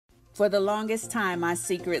For the longest time, I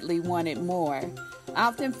secretly wanted more. I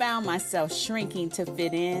often found myself shrinking to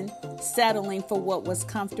fit in, settling for what was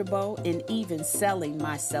comfortable, and even selling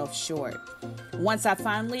myself short. Once I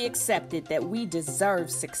finally accepted that we deserve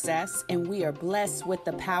success and we are blessed with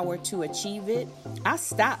the power to achieve it, I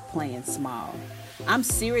stopped playing small. I'm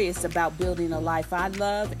serious about building a life I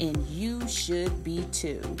love, and you should be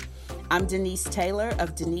too. I'm Denise Taylor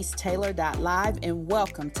of DeniseTaylor.live, and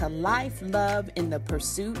welcome to Life, Love, in the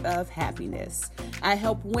Pursuit of Happiness. I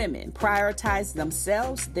help women prioritize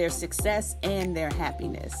themselves, their success, and their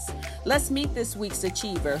happiness. Let's meet this week's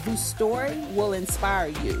achiever whose story will inspire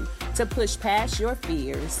you to push past your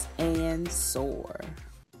fears and soar.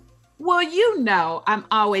 Well, I'm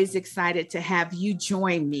always excited to have you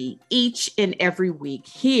join me each and every week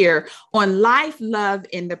here on Life, Love,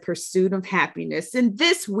 in the Pursuit of Happiness. And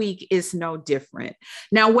this week is no different.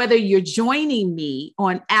 Now, whether you're joining me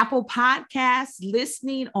on Apple Podcasts,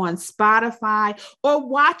 listening on Spotify, or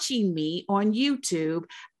watching me on YouTube,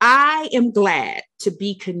 I am glad to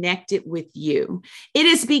be connected with you. It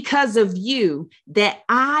is because of you that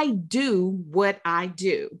I do what I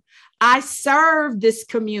do. I serve this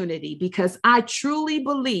community because I truly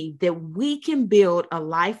believe that we can build a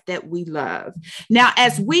life that we love. Now,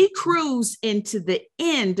 as we cruise into the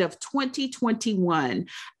end of 2021,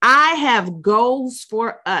 I have goals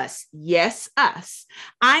for us. Yes, us.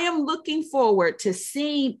 I am looking forward to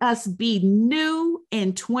seeing us be new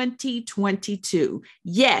in 2022.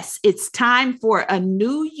 Yes, it's time for a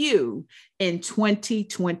new you in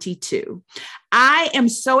 2022. I am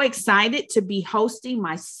so excited to be hosting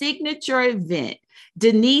my signature event,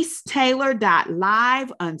 Denise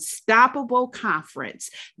Taylor.live Unstoppable Conference.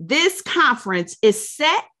 This conference is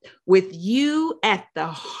set with you at the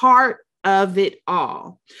heart of it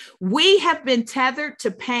all. We have been tethered to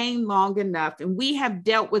pain long enough, and we have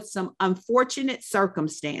dealt with some unfortunate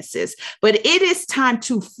circumstances, but it is time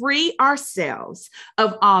to free ourselves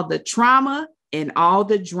of all the trauma and all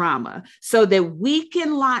the drama so that we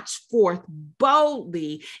can launch forth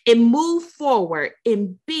boldly and move forward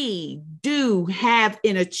and be, do, have,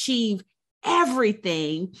 and achieve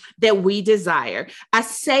everything that we desire. I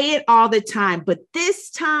say it all the time, but this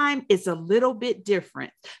time is a little bit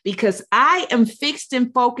different because I am fixed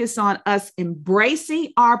and focused on us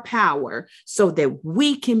embracing our power so that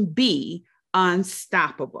we can be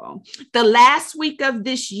unstoppable. The last week of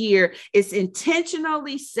this year is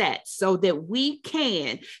intentionally set so that we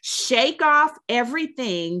can shake off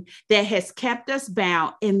everything that has kept us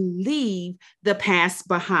bound and leave the past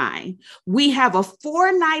behind. We have a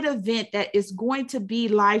 4-night event that is going to be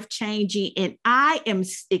life-changing, and I am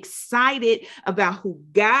excited about who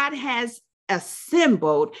God has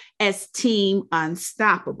assembled as Team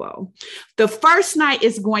Unstoppable. The first night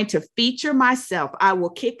is going to feature myself. I will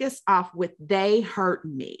kick us off with They Hurt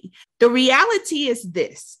Me. The reality is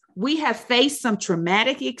this: we have faced some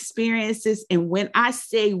traumatic experiences, and when I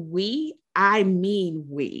say we, I mean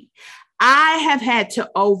we. I have had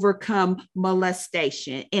to overcome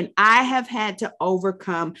molestation, and I have had to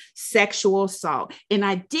overcome sexual assault. And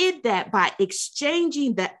I did that by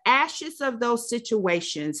exchanging the ashes of those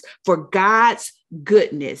situations for God's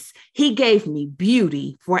goodness. He gave me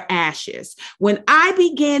beauty for ashes. When I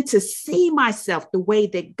began to see myself the way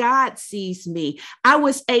that God sees me, I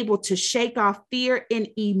was able to shake off fear and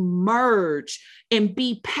emerge and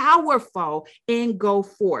be powerful and go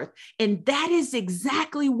forth. And that is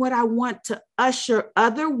exactly what I want to usher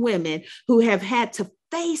other women who have had to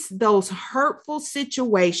face those hurtful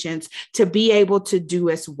situations to be able to do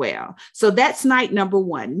as well. So that's night number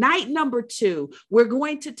 1. Night number 2, we're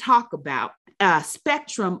going to talk about a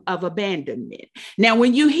spectrum of abandonment. Now,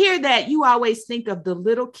 when you hear that, you always think of the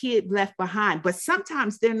little kid left behind, but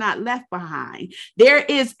sometimes they're not left behind. There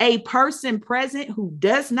is a person present who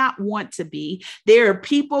does not want to be. There are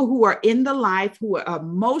people who are in the life who are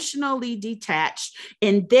emotionally detached,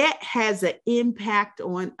 and that has an impact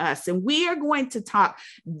on us. And we are going to talk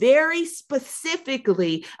very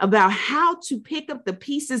specifically about how to pick up the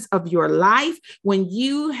pieces of your life when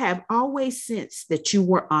you have always sensed that you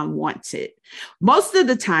were unwanted. Most of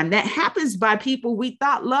the time, that happens by people we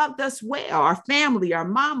thought loved us well, our family, our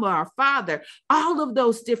mama, our father. All of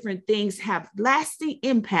those different things have lasting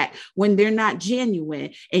impact when they're not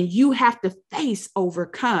genuine, and you have to face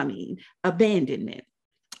overcoming abandonment.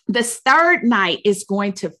 The third night is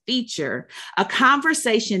going to feature a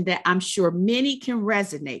conversation that I'm sure many can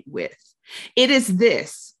resonate with. It is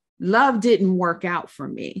this: love didn't work out for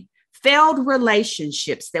me. Failed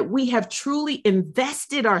relationships that we have truly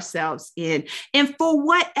invested ourselves in, and for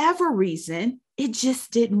whatever reason, it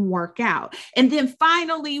just didn't work out. And then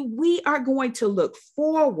finally, we are going to look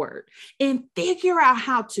forward and figure out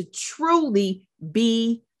how to truly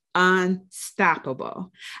be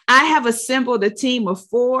unstoppable. I have assembled a team of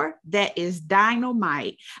 4 that is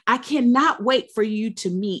dynamite. I cannot wait for you to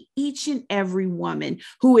meet each and every woman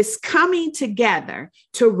who is coming together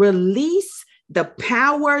to release the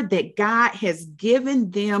power that God has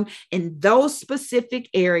given them in those specific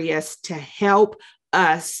areas to help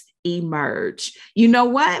us emerge. You know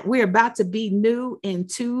what? We're about to be new in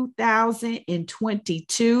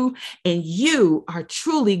 2022, and you are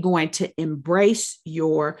truly going to embrace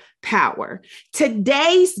your power.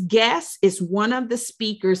 Today's guest is one of the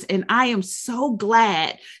speakers, and I am so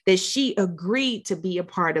glad that she agreed to be a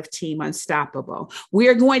part of Team Unstoppable.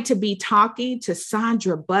 We're going to be talking to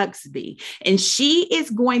Sandra Buxby, and she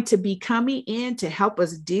is going to be coming in to help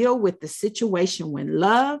us deal with the situation when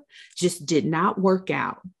love just did not work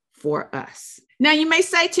out for us. Now, you may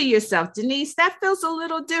say to yourself, Denise, that feels a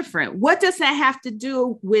little different. What does that have to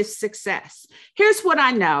do with success? Here's what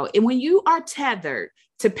I know. And when you are tethered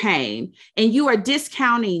to pain and you are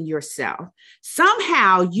discounting yourself,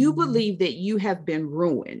 somehow you believe that you have been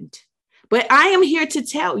ruined. But I am here to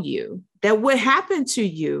tell you that what happened to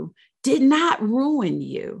you did not ruin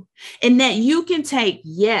you, and that you can take,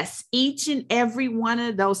 yes, each and every one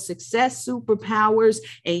of those success superpowers,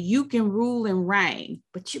 and you can rule and reign,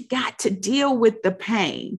 but you got to deal with the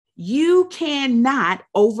pain. You cannot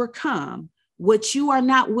overcome what you are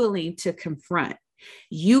not willing to confront.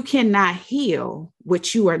 You cannot heal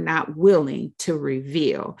what you are not willing to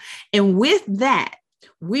reveal. And with that,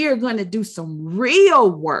 we are going to do some real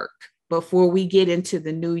work before we get into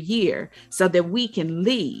the new year so that we can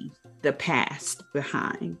leave the past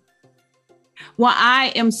behind. Well, I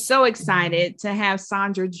am so excited to have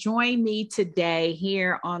Sandra join me today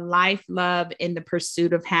here on Life, Love, and the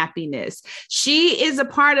Pursuit of Happiness. She is a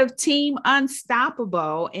part of Team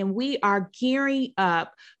Unstoppable, and we are gearing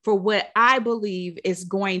up for what I believe is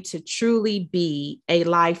going to truly be a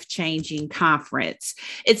life-changing conference.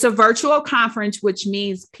 It's a virtual conference, which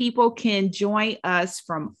means people can join us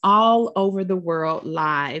from all over the world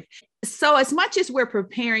live. So as much as we're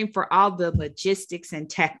preparing for all the logistics and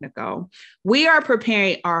technical, we are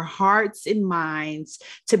preparing our hearts and minds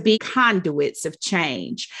to be conduits of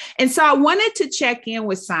change. And so I wanted to check in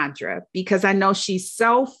with Sandra because I know she's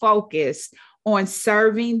so focused on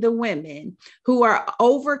serving the women who are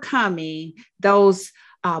overcoming those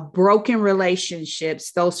broken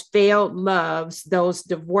relationships, those failed loves, those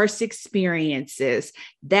divorce experiences.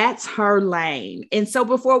 That's her lane. And so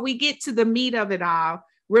before we get to the meat of it all,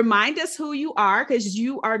 remind us who you are, because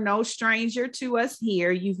you are no stranger to us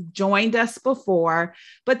here. You've joined us before,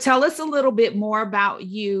 but tell us a little bit more about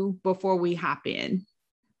you before we hop in.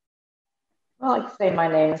 Well, like I say, my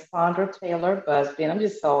name is Sandra Taylor Busby, and I'm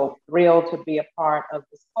just so thrilled to be a part of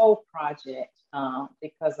this whole project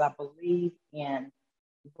because I believe in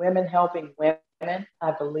women helping women.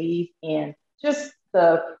 I believe in just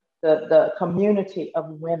the community of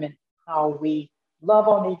women, how we love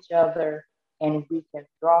on each other, and we can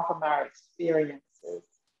draw from our experiences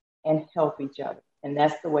and help each other. And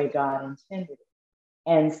that's the way God intended it.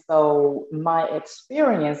 And so my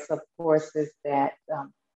experience, of course, is that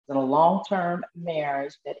in a long-term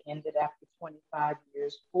marriage that ended after 25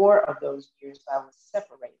 years, 4 of those years I was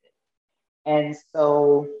separated. And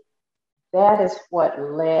so that is what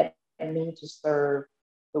led me to serve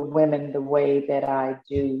the women the way that I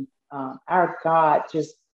do. Our God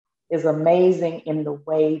just is amazing in the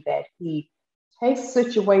way that He takes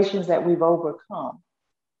situations that we've overcome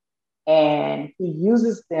and He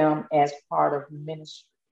uses them as part of ministry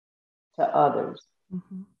to others.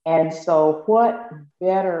 Mm-hmm. And so what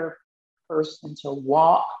better person to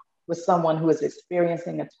walk with someone who is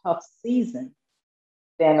experiencing a tough season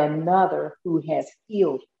than another who has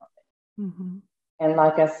healed from it. Mm-hmm. And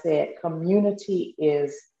like I said, community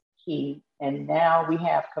is key. And now we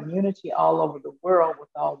have community all over the world with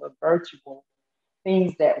all the virtual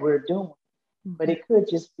things that we're doing. Mm-hmm. But it could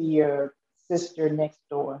just be your sister next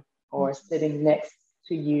door or mm-hmm. sitting next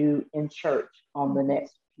to you in church on the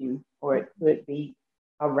next pew, or it could be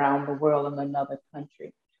around the world in another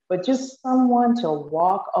country. But just someone to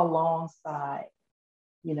walk alongside,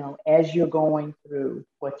 you know, as you're going through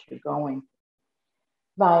what you're going through.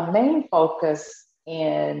 My main focus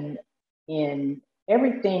in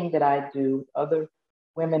everything that I do, other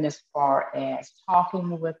women, as far as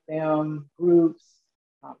talking with them, groups,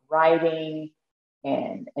 writing,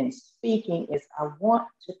 and speaking, is I want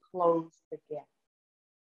to close the gap.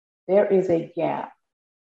 There is a gap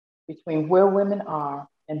between where women are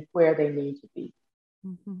and where they need to be.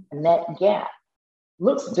 Mm-hmm. And that gap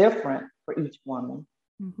looks different for each woman.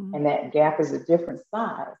 Mm-hmm. And that gap is a different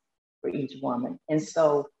size for each woman. And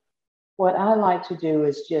so what I like to do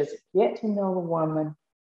is just get to know the woman,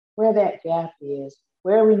 where that gap is,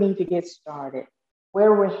 where we need to get started,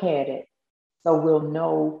 where we're headed, so we'll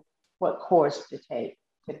know what course to take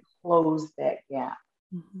to close that gap,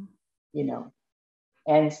 Mm-hmm. you know.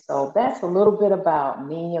 And so that's a little bit about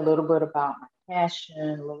me, a little bit about my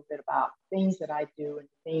passion, a little bit about things that I do and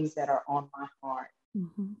things that are on my heart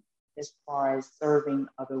Mm-hmm. as far as serving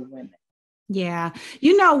other women. Yeah.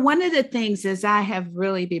 One of the things is I have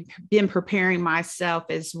really been preparing myself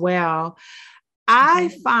as well. I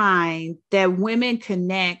find that women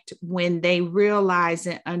connect when they realize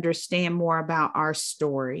and understand more about our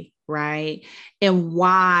story, right? And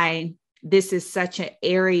why this is such an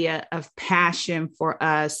area of passion for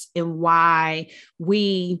us and why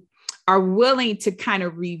we are willing to kind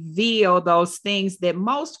of reveal those things that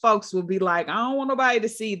most folks will be like, I don't want nobody to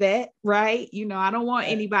see that, right? I don't want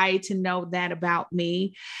anybody to know that about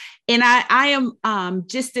me. And I am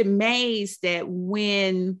just amazed that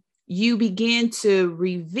when you begin to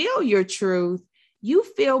reveal your truth, you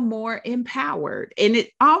feel more empowered. And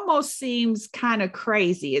it almost seems kind of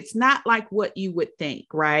crazy. It's not like what you would think,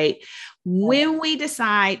 right? When we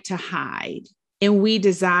decide to hide and we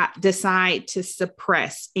decide to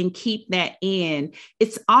suppress and keep that in,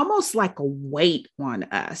 it's almost like a weight on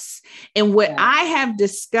us. And what I have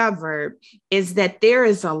discovered is that there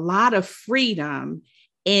is a lot of freedom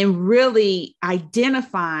in really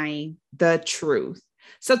identifying the truth.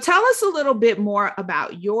 So tell us a little bit more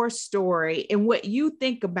about your story and what you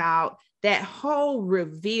think about that whole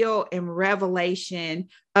reveal and revelation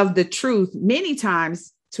of the truth, many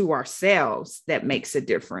times to ourselves, that makes a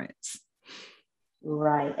difference.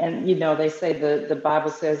 Right. And, they say the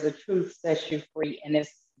Bible says the truth sets you free, and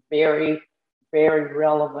it's very, very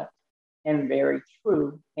relevant and very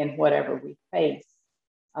true in whatever we face.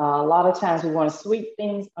 A lot of times we want to sweep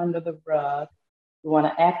things under the rug. We want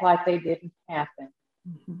to act like they didn't happen.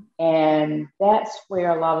 Mm-hmm. And that's where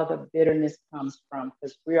a lot of the bitterness comes from,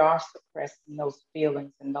 because we are suppressing those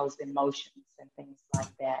feelings and those emotions and things like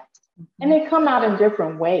that. Mm-hmm. And they come out in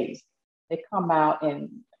different ways. They come out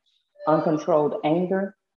in uncontrolled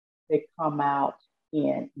anger. They come out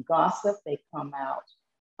in gossip. They come out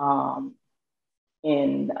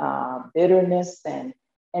in bitterness and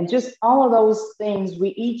just all of those things. We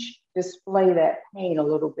each display that pain a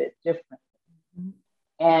little bit differently.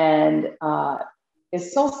 Mm-hmm. And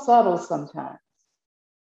it's so subtle sometimes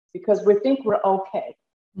because we think we're okay,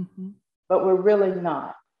 mm-hmm. but we're really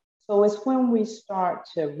not. So it's when we start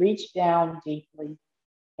to reach down deeply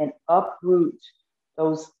and uproot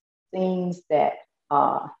those things that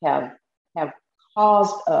have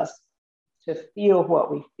caused us to feel what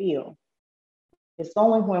we feel. It's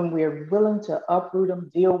only when we're willing to uproot them,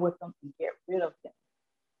 deal with them, and get rid of them.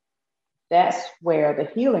 That's where the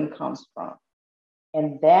healing comes from.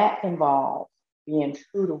 And that involves being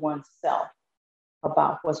true to oneself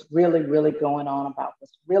about what's really, really going on, about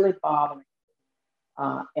what's really bothering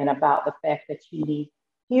you, and about the fact that you need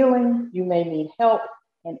healing, you may need help,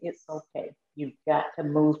 and it's okay. You've got to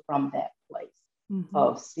move from that place mm-hmm.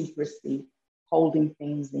 of secrecy, holding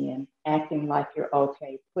things in, acting like you're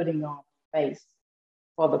okay, putting on a face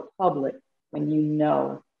for the public when you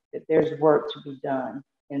know that there's work to be done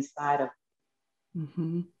inside of you.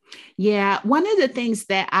 Mm-hmm. Yeah, one of the things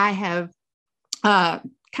that I have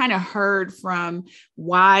kind of heard from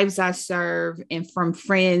wives I serve and from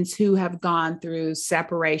friends who have gone through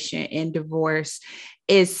separation and divorce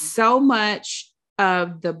is so much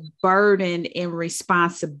of the burden and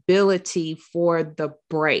responsibility for the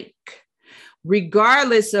break,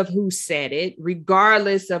 regardless of who said it,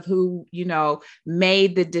 regardless of who,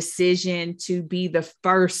 made the decision to be the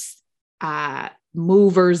first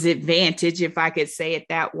mover's advantage, if I could say it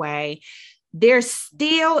that way. There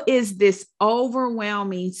still is this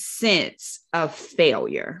overwhelming sense of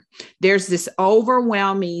failure. There's this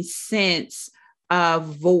overwhelming sense of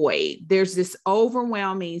void. There's this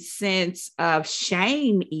overwhelming sense of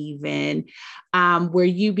shame, even where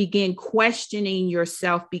you begin questioning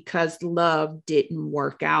yourself because love didn't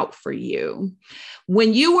work out for you.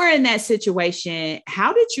 When you were in that situation,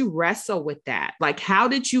 how did you wrestle with that? Like, how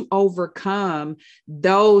did you overcome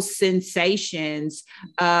those sensations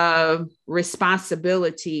of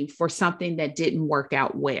responsibility for something that didn't work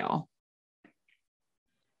out well?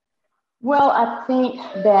 Well, I think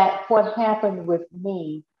that what happened with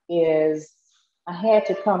me is I had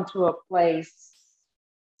to come to a place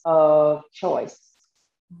of choice.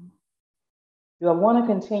 Do I want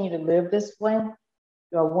to continue to live this way?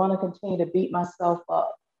 Do I want to continue to beat myself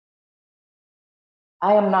up?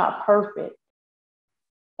 I am not perfect.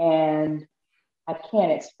 And I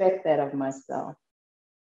can't expect that of myself.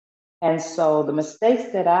 And so the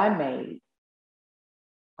mistakes that I made,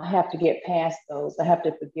 I have to get past those. I have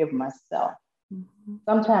to forgive myself. Mm-hmm.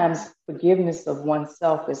 Sometimes forgiveness of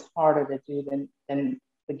oneself is harder to do than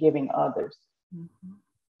forgiving others. Mm-hmm.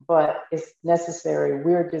 But it's necessary.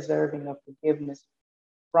 We're deserving of forgiveness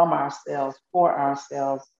from ourselves, for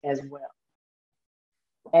ourselves as well.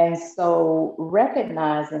 And so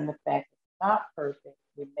recognizing the fact that we're not perfect,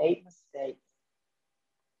 we made mistakes,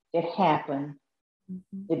 it happened,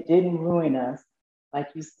 mm-hmm. It didn't ruin us, like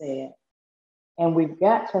you said. And we've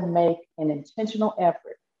got to make an intentional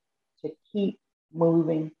effort to keep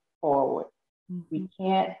moving forward. Mm-hmm. We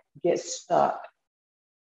can't get stuck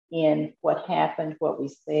in what happened, what we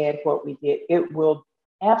said, what we did. It will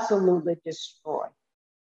absolutely destroy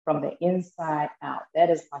from the inside out. That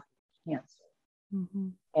is like cancer. Mm-hmm.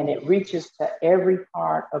 And it reaches to every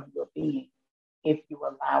part of your being if you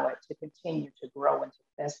allow it to continue to grow and to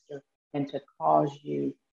fester and to cause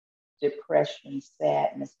you depression,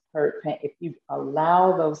 sadness, hurt, pain. If you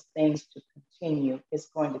allow those things to continue, it's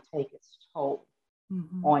going to take its toll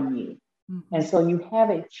mm-hmm. on you. Mm-hmm. And so you have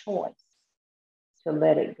a choice to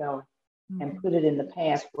let it go mm-hmm. and put it in the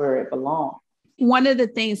past where it belongs. One of the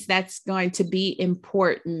things that's going to be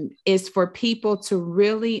important is for people to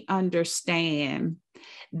really understand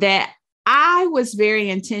that I was very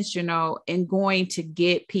intentional in going to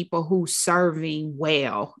get people who serving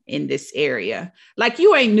well in this area. Like,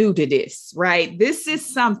 you ain't new to this, right? This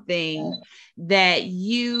is something that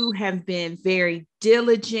you have been very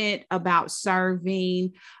diligent about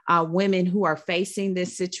serving women who are facing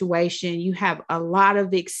this situation. You have a lot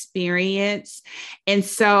of experience. And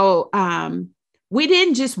so we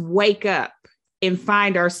didn't just wake up and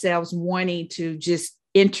find ourselves wanting to just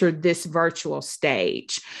enter this virtual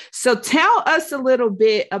stage. So tell us a little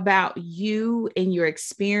bit about you and your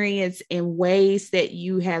experience and ways that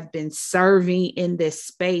you have been serving in this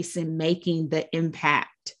space and making the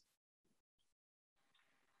impact.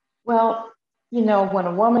 Well, you know, when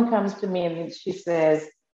a woman comes to me and she says,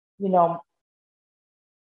 you know,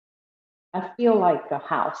 I feel like a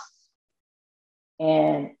house.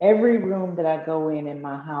 And every room that I go in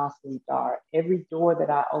my house is dark. Every door that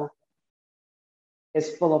I open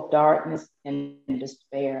is full of darkness and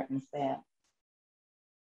despair and sadness.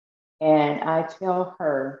 And I tell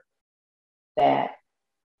her that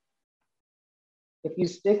if you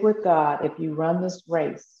stick with God, if you run this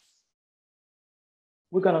race,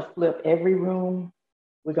 we're going to flip every room.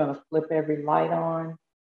 We're going to flip every light on.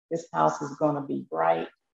 This house is going to be bright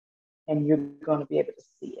and you're going to be able to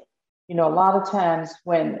see it. You know, a lot of times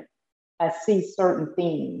when I see certain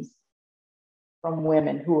themes from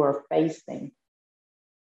women who are facing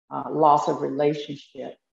loss of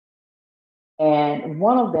relationship, and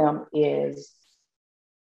one of them is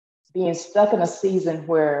being stuck in a season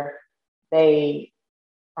where they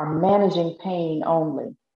are managing pain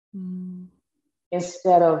only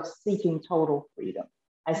instead of seeking total freedom.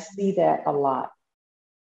 I see that a lot.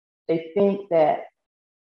 They think that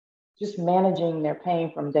just managing their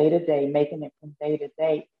pain from day to day, making it from day to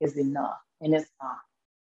day is enough. And it's not.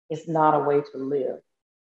 It's not a way to live.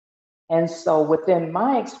 And so within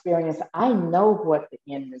my experience, I know what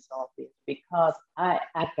the end result is because I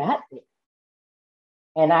got there.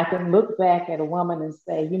 And I can look back at a woman and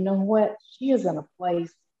say, you know what? She is in a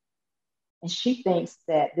place and she thinks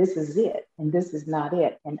that this is it and this is not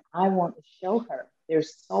it. And I want to show her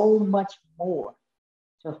there's so much more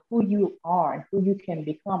to who you are and who you can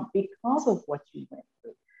become because of what you went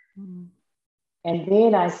through. Mm-hmm. And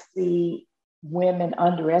then I see women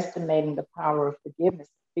underestimating the power of forgiveness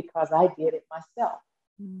because I did it myself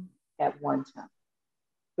at one time.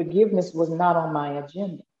 Forgiveness was not on my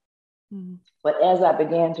agenda. Mm-hmm. But as I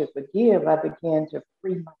began to forgive, I began to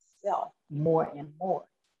free myself more and more.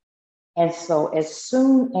 And so as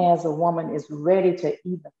soon as a woman is ready to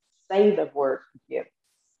even say the word forgiveness,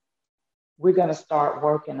 we're going to start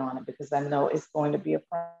working on it because I know it's going to be a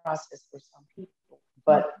process for some people,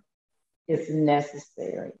 but it's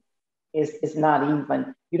necessary. It's not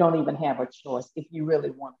even, you don't even have a choice if you really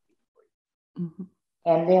want to be free. Mm-hmm.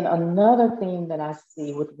 And then another thing that I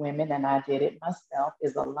see with women, and I did it myself,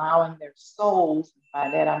 is allowing their souls, by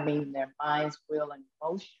that I mean their minds, will, and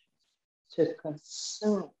emotions, to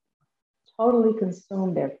totally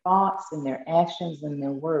consume their thoughts and their actions and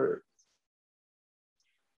their words.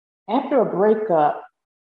 After a breakup,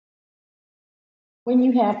 when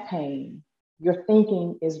you have pain, your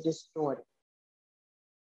thinking is distorted.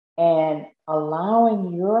 And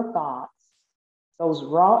allowing your thoughts, those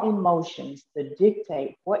raw emotions, to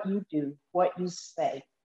dictate what you do, what you say,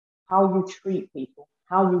 how you treat people,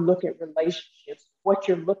 how you look at relationships, what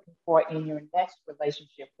you're looking for in your next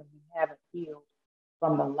relationship when you haven't healed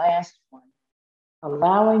from the last one,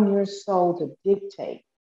 allowing your soul to dictate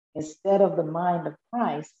instead of the mind of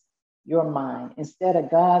Christ, your mind, instead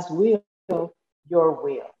of God's will, your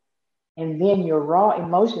will. And then your raw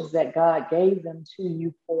emotions that God gave them to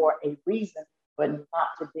you for a reason, but not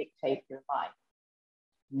to dictate your life,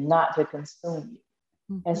 not to consume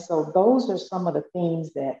you. Mm-hmm. And so those are some of the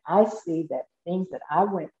things that I see, that things that I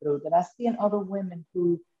went through, that I see in other women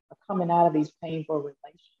who are coming out of these painful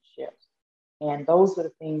relationships. And those are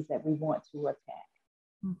the things that we want to attack.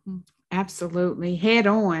 Mm-hmm. Absolutely. Head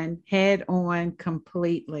on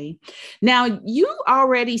completely. Now, you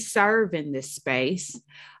already serve in this space,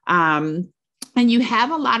 and you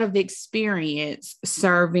have a lot of experience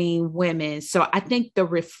serving women. So I think the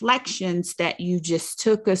reflections that you just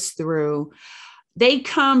took us through, they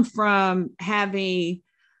come from having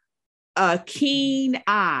a keen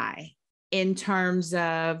eye in terms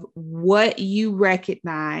of what you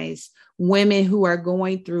recognize women who are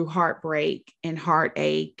going through heartbreak and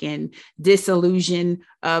heartache and disillusion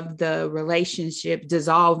of the relationship,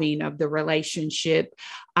 dissolving of the relationship,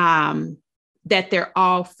 that they're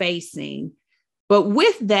all facing. But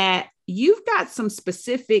with that, you've got some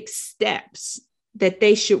specific steps that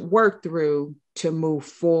they should work through to move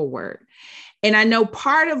forward. And I know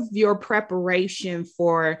part of your preparation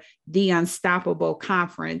for the Unstoppable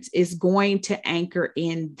Conference is going to anchor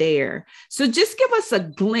in there. So just give us a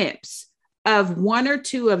glimpse of one or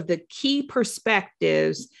two of the key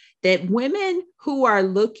perspectives that women who are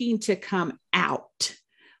looking to come out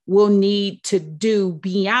will need to do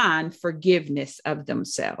beyond forgiveness of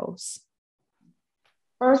themselves.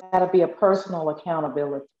 First, got to be a personal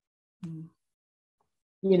accountability.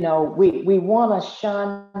 You know, we want to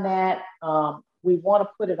shun that. We want to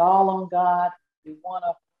put it all on God. We want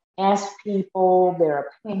to ask people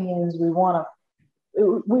their opinions. We want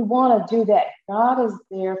to do that. God is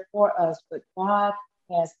there for us, but God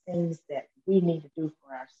has things that we need to do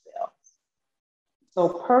for ourselves. So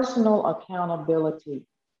personal accountability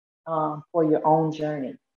for your own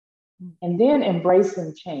journey. And then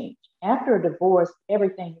embracing change. After a divorce,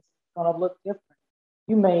 everything is going to look different.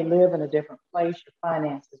 You may live in a different place. Your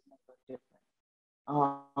finances may look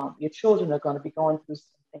different. Your children are going to be going through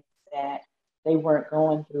some things that they weren't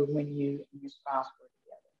going through when you and your spouse were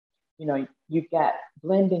together. You know, you've got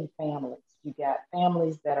blending families. You got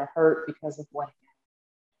families that are hurt because of what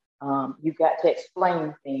happened. You've got to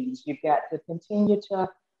explain things. You've got to continue to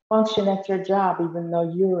function at your job, even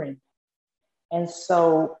though you're in. And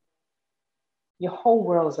so your whole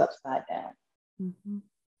world is upside down. Mm-hmm.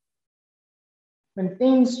 When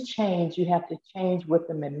things change, you have to change with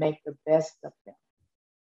them and make the best of them.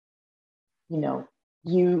 You know,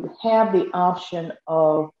 you have the option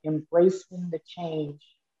of embracing the change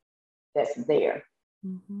that's there,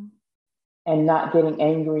 mm-hmm. and not getting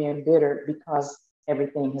angry and bitter because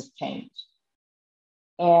everything has changed.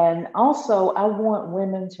 And also, I want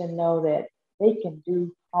women to know that they can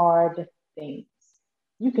do hard things.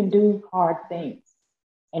 You can do hard things.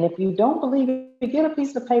 And if you don't believe it, get a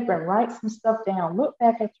piece of paper and write some stuff down. Look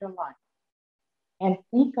back at your life and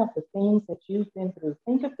think of the things that you've been through.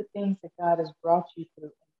 Think of the things that God has brought you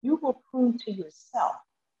through. You will prove to yourself,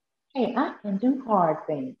 hey, I can do hard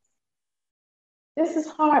things. This is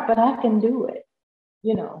hard, but I can do it.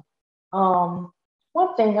 You know,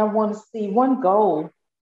 one thing I want to see, one goal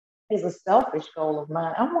is a selfish goal of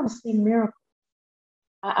mine. I want to see miracles.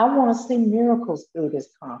 I want to see miracles through this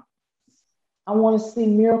conference. I want to see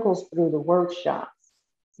miracles through the workshops.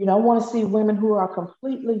 You know, I want to see women who are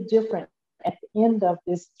completely different at the end of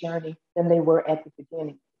this journey than they were at the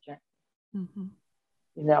beginning of the journey. Mm-hmm.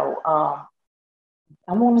 You know,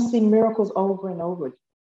 I want to see miracles over and over again.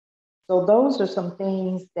 So those are some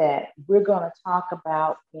things that we're going to talk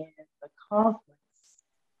about in the conference.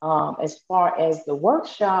 As far as the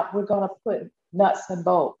workshop, we're going to put nuts and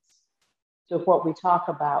bolts to what we talk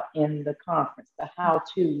about in the conference, the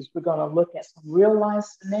how-tos. We're going to look at some real life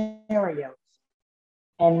scenarios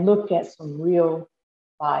and look at some real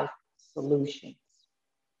life solutions.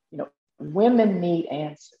 You know, women need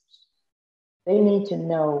answers. They need to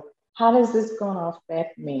know, how is this going to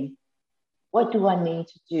affect me? What do I need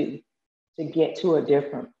to do to get to a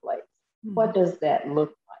different place? Mm-hmm. What does that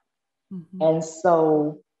look like? Mm-hmm. And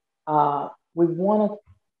so we want to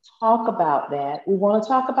talk about that. We want to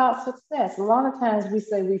talk about success. A lot of times we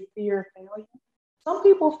say we fear failure. Some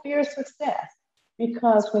people fear success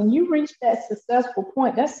because when you reach that successful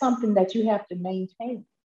point, that's something that you have to maintain,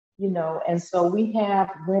 you know. And so we have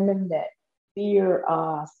women that fear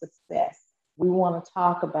success. We want to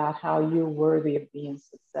talk about how you're worthy of being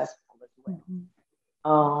successful as well. Mm-hmm.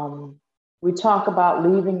 We talk about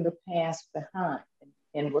leaving the past behind.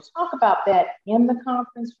 And we'll talk about that in the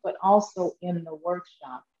conference, but also in the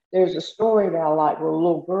workshop. There's a story that I like where a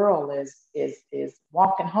little girl is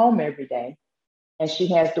walking home every day, and she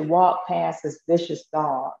has to walk past this vicious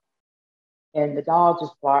dog. And the dog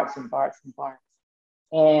just barks and barks and barks.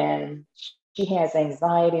 And she has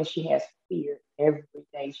anxiety and she has fear every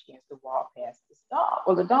day she has to walk past this dog.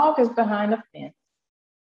 Well, the dog is behind a fence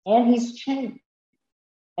and he's chained.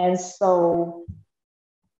 And so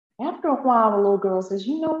after a while, the little girl says,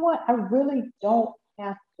 you know what? I really don't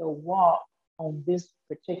have to walk on this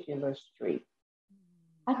particular street.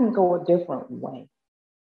 I can go a different way.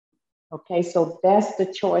 Okay, so that's the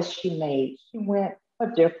choice she made. She went a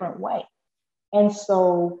different way. And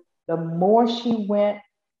so the more she went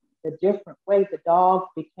the different way, the dog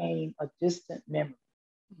became a distant memory,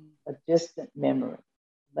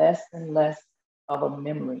 less and less of a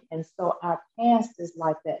memory. And so our past is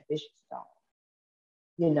like that vicious dog,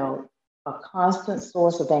 you know, a constant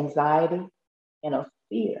source of anxiety and of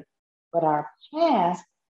fear. But our past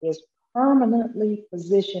is permanently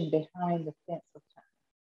positioned behind the fence of time.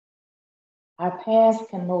 Our past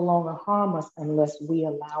can no longer harm us unless we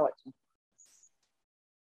allow it to.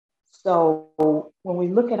 So when we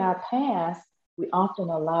look at our past, we often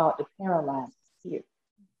allow it to paralyze us here.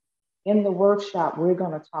 In the workshop, we're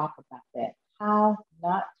going to talk about that, how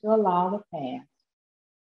not to allow the past,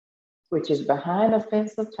 which is behind the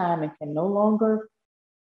fence of time and can no longer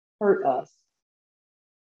hurt us,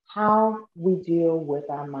 how we deal with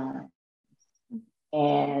our minds.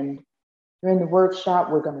 And during the workshop,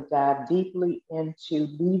 we're going to dive deeply into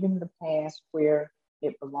leaving the past where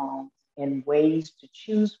it belongs and ways to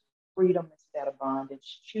choose freedom instead of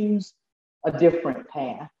bondage, choose a different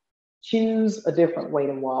path, choose a different way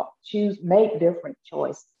to walk, make different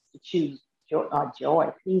choices to choose joy,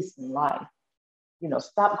 peace, and life. You know,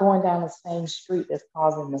 stop going down the same street that's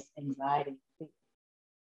causing this anxiety.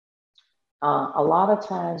 A lot of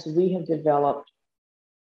times we have developed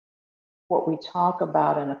what we talk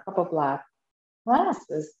about in a couple of Black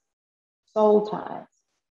classes, soul ties.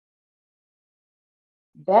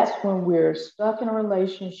 That's when we're stuck in a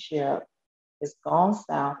relationship, it's gone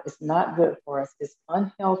south, it's not good for us, it's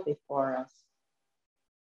unhealthy for us.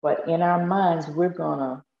 But in our minds, we're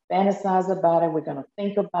gonna fantasize about it, we're gonna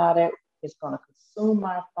think about it, it's gonna consume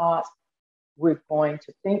our thoughts, we're going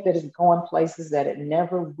to think that it's going places that it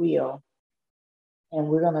never will. And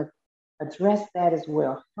we're gonna address that as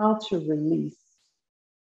well, how to release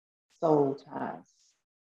soul ties.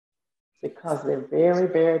 Because they're very,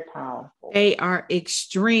 very powerful. They are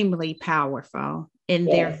extremely powerful, and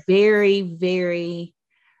Yes. they're very, very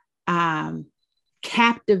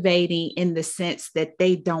captivating in the sense that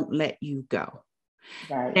they don't let you go.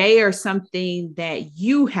 Right. They are something that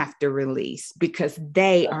you have to release because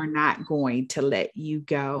they are not going to let you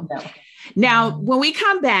go. No. Now, when we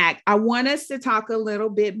come back, I want us to talk a little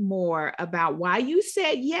bit more about why you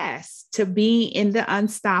said yes to be in the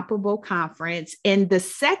Unstoppable Conference. And the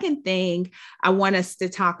second thing I want us to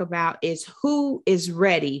talk about is who is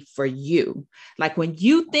ready for you. Like when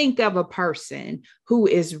you think of a person who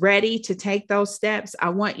is ready to take those steps,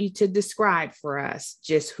 I want you to describe for us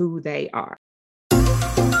just who they are.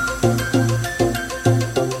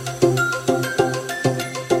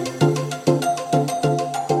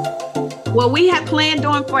 Well, we had planned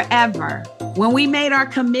on forever. When we made our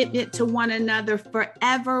commitment to one another,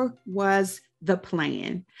 forever was the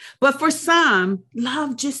plan. But for some,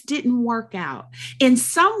 love just didn't work out. And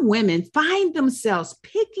some women find themselves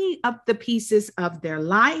picking up the pieces of their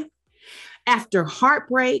life after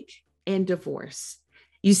heartbreak and divorce.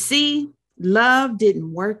 You see, love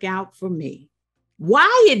didn't work out for me.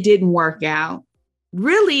 Why it didn't work out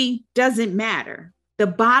really doesn't matter. The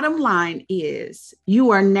bottom line is you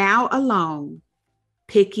are now alone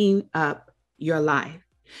picking up your life.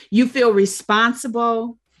 You feel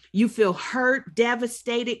responsible. You feel hurt,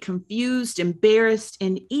 devastated, confused, embarrassed,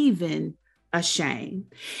 and even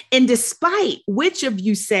ashamed. And despite which of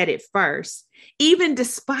you said it first, even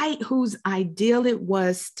despite whose ideal it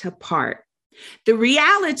was to part, the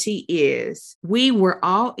reality is we were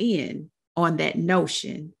all in on that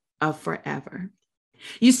notion of forever.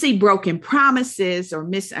 You see, broken promises or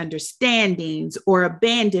misunderstandings or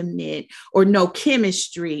abandonment or no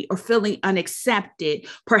chemistry or feeling unaccepted,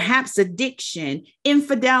 perhaps addiction,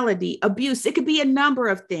 infidelity, abuse. It could be a number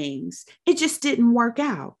of things. It just didn't work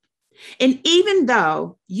out. And even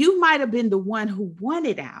though you might have been the one who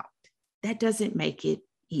wanted out, that doesn't make it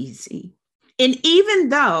easy. And even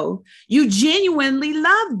though you genuinely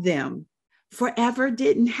loved them, forever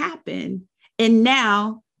didn't happen. And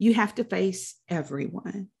now you have to face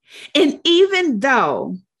everyone. And even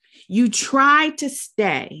though you tried to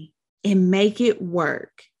stay and make it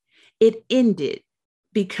work, it ended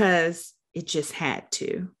because it just had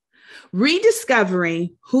to.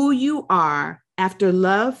 Rediscovering who you are after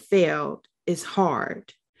love failed is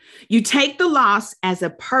hard. You take the loss as a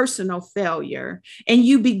personal failure and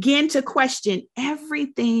you begin to question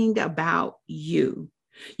everything about you.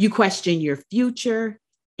 You question your future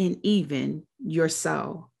and even your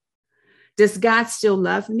soul. Does God still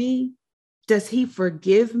love me? Does he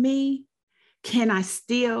forgive me? Can I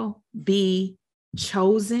still be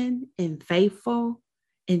chosen and faithful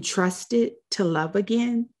and trusted to love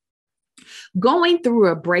again? Going through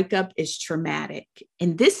a breakup is traumatic,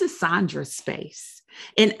 and this is Sandra's space.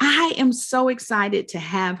 And I am so excited to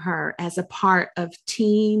have her as a part of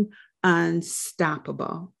Team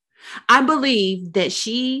Unstoppable. I believe that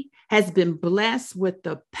she has been blessed with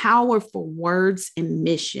the powerful words and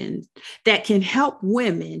missions that can help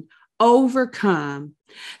women overcome.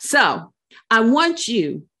 So I want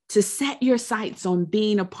you to set your sights on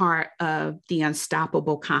being a part of the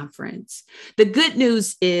Unstoppable Conference. The good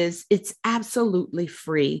news is it's absolutely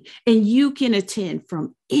free and you can attend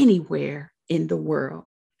from anywhere in the world.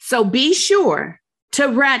 So be sure to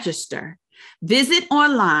register. Visit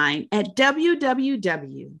online at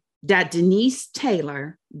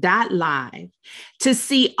www.denisetaylor.live to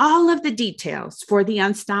see all of the details for the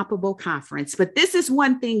Unstoppable Conference. But this is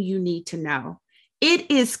one thing you need to know.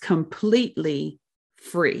 It is completely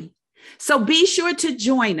free. So be sure to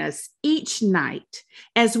join us each night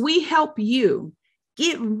as we help you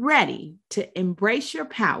get ready to embrace your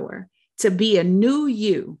power to be a new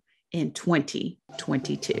you in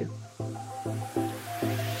 2022.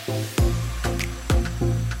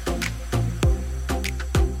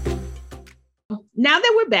 Now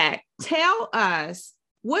that we're back, tell us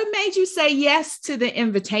what made you say yes to the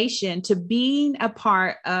invitation to being a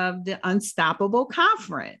part of the Unstoppable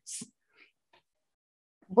Conference?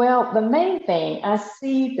 Well, the main thing, I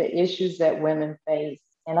see the issues that women face,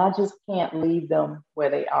 and I just can't leave them where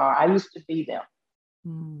they are. I used to be them.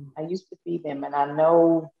 I used to be them, and I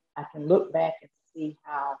know I can look back and see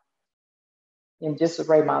how in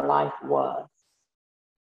disarray my life was.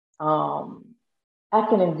 I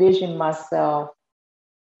can envision myself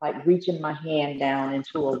like reaching my hand down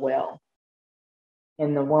into a well,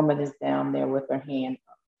 and the woman is down there with her hand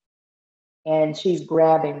up, and she's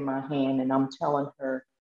grabbing my hand, and I'm telling her,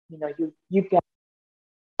 you've got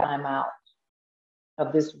time out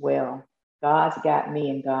of this well. God's got me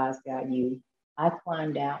and God's got you. I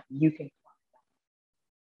climbed out, you can climb out.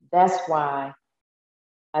 That's why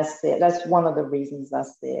I said, that's one of the reasons I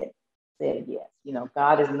said yes.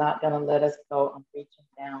 God is not going to let us go. I'm reaching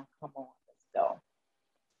down. Come on, let's go.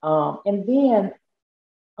 And then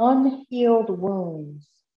unhealed wounds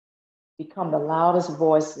become the loudest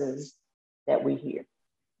voices that we hear.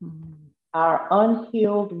 Mm-hmm. Our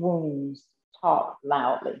unhealed wounds talk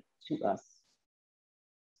loudly to us.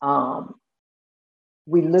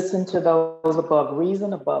 We listen to those above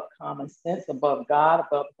reason, above common sense, above God,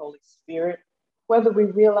 above the Holy Spirit. Whether we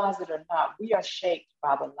realize it or not, we are shaped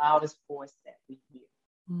by the loudest voice that we hear.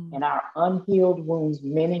 Mm. And our unhealed wounds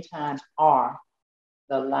many times are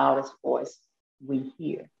the loudest voice we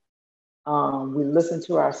hear. We listen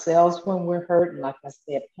to ourselves when we're hurt. And like I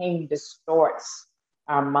said, pain distorts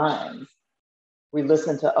our minds. We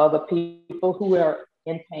listen to other people who are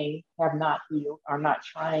in pain, have not healed, are not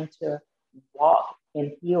trying to walk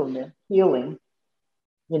in healing,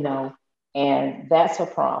 and that's a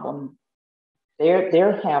problem.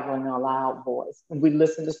 They're having a loud voice. And we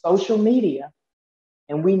listen to social media,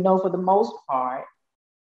 and we know for the most part,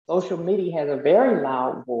 social media has a very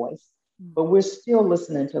loud voice, but we're still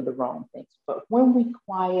listening to the wrong things. But when we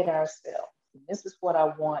quiet ourselves, and this is what I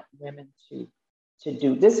want women to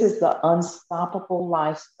do. This is the unstoppable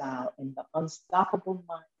lifestyle and the unstoppable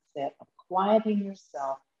mindset of quieting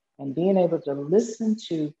yourself and being able to listen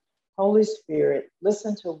to Holy Spirit,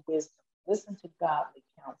 listen to wisdom, listen to godly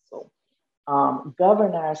counsel,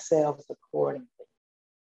 govern ourselves accordingly,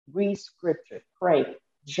 read scripture, pray,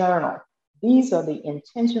 journal. These are the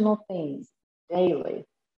intentional things daily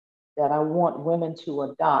that I want women to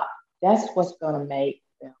adopt. That's what's going to make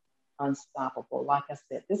them unstoppable. Like I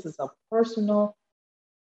said, this is a personal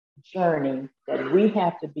journey that we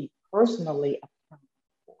have to be personally accountable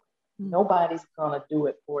for. Mm-hmm. Nobody's going to do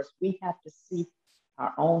it for us. We have to seek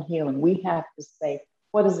our own healing. We have to say,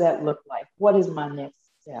 what does that look like? What is my next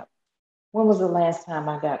step? When was the last time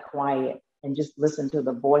I got quiet and just listened to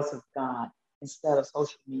the voice of God instead of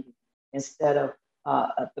social media, instead of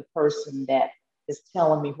the person that is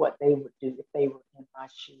telling me what they would do if they were in my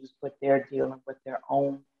shoes, but they're dealing with their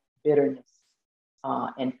own bitterness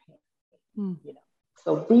and parenting, you know.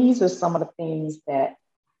 So these are some of the things that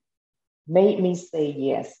made me say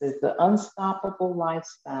yes. Is the unstoppable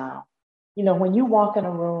lifestyle. You know, when you walk in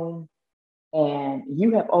a room and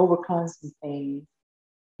you have overcome some things,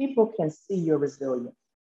 people can see your resilience.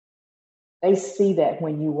 They see that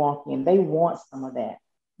when you walk in, they want some of that.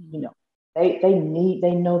 You know, they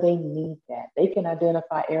know they need that. They can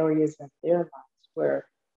identify areas of their lives where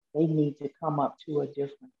they need to come up to a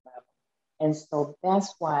different level. And so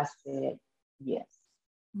that's why I said yes.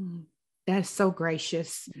 That's so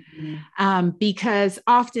gracious. Because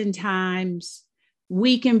oftentimes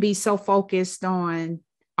we can be so focused on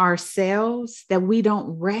ourselves that we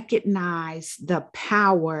don't recognize the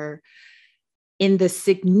power in the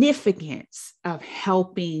significance of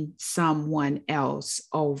helping someone else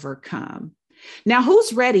overcome. Now,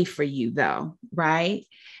 who's ready for you though, right?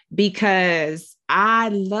 Because I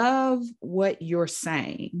love what you're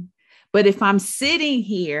saying. But if I'm sitting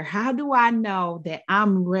here, how do I know that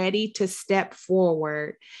I'm ready to step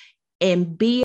forward and be